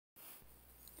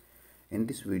In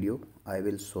this video, I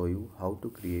will show you how to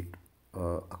create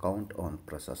account on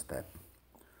Prashast App.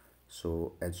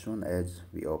 So as soon as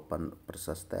we open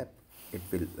Prashast App, it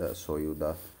will show you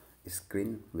the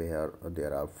screen where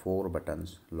there are 4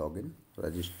 buttons: login,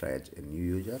 register as a new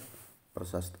user,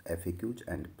 Prashast FAQs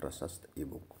and Prashast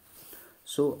ebook.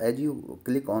 So as you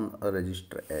click on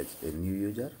register as a new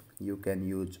user, you can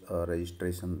use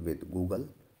registration with Google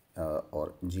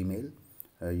or Gmail.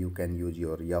 You can use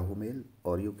your Yahoo Mail,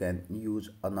 or you can use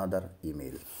another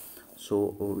email. So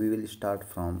we will start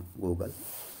from Google.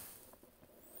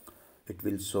 It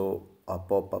will show a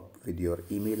pop-up with your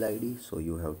email ID, so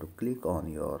you have to click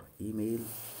on your email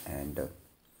and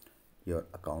your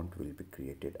account will be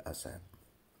created ASAP,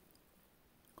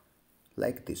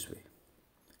 like this way.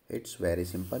 It's very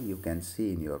simple. You can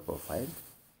see in your profile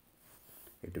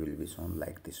it will be shown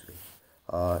like this way.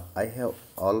 I have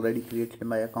already created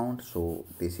my account, so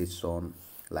this is shown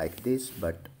like this,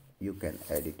 but you can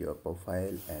edit your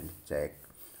profile and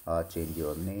change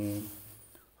your name,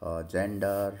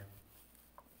 gender,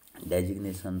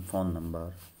 designation, phone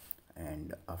number,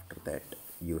 and after that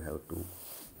you have to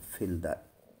fill the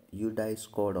UDICE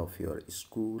code of your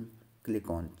school. Click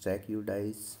on check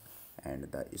UDICE and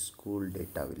the school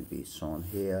data will be shown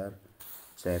here.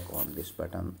 Check on this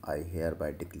button. I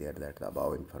hereby declare that the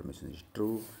above information is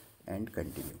true and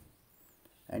continue,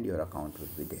 and your account will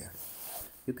be there.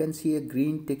 You can see a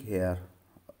green tick here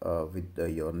with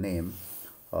your name,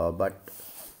 but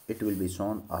it will be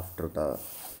shown after the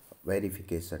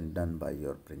verification done by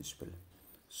your principal.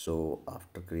 So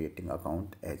after creating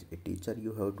account as a teacher,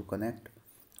 you have to connect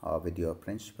with your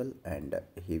principal and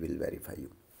he will verify you.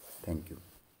 Thank you.